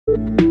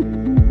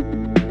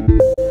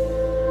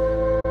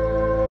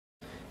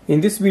In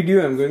this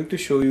video I'm going to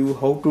show you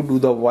how to do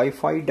the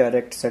Wi-Fi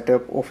direct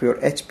setup of your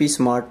HP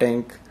Smart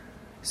Tank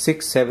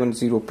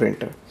 670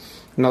 printer.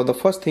 Now the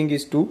first thing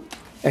is to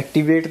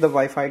activate the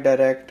Wi-Fi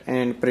direct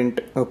and print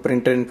a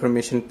printer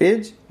information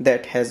page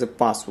that has a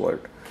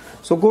password.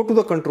 So go to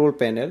the control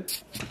panel.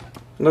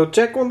 Now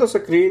check on the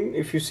screen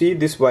if you see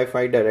this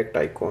Wi-Fi direct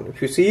icon.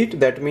 If you see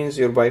it, that means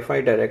your Wi-Fi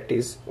direct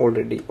is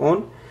already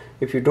on.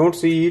 If you don't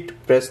see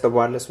it, press the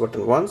wireless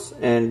button once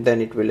and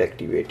then it will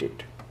activate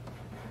it.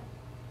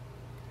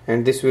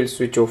 And this will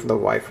switch off the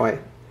Wi-Fi.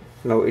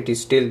 Now it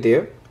is still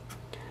there.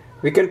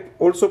 We can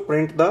also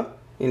print the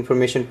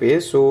information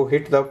page, so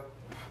hit the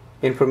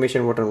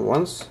information button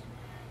once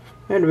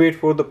and wait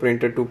for the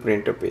printer to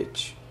print a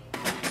page.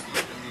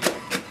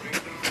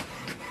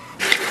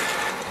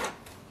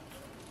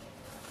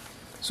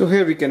 So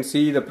here we can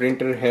see the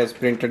printer has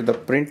printed the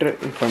printer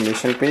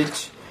information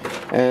page,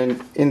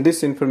 and in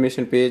this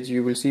information page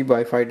you will see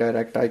Wi-Fi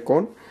direct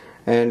icon,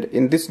 and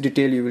in this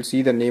detail you will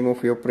see the name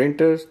of your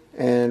printer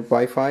and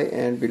Wi-Fi,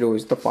 and below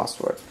is the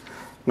password.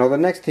 Now the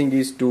next thing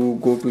is to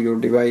go to your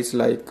device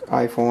like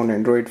iPhone,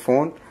 Android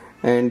phone,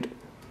 and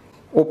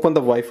open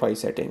the Wi-Fi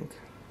setting.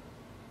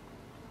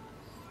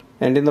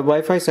 And in the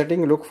Wi-Fi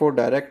setting, look for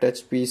Direct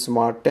HP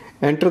Smart Tank.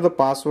 Enter the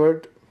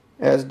password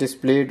as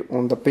displayed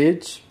on the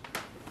page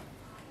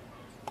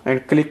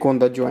and click on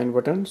the join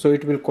button, so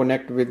it will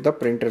connect with the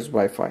printer's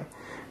Wi-Fi.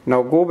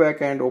 Now go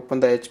back and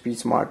open the HP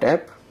Smart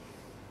app.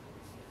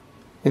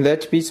 In the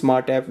HP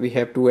Smart app we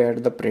have to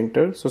add the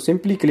printer, so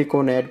simply click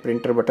on add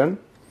printer button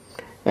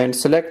and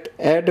select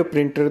add a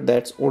printer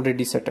that's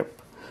already set up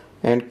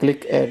and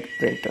click add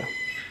printer.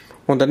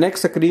 On the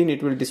next screen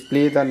it will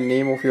display the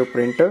name of your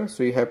printer,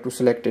 so you have to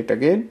select it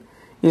again.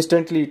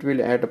 Instantly it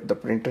will add up the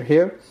printer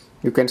here.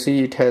 You can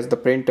see it has the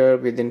printer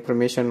with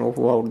information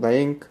about the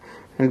ink,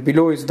 and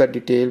below is the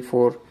detail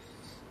for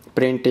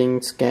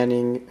printing,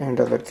 scanning and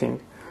other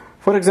thing.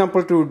 For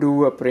example, to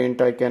do a print,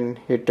 I can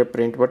hit a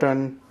print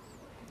button,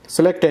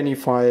 select any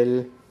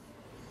file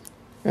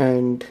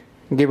and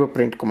give a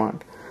print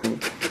command.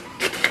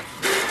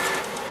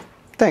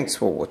 Thanks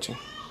for watching.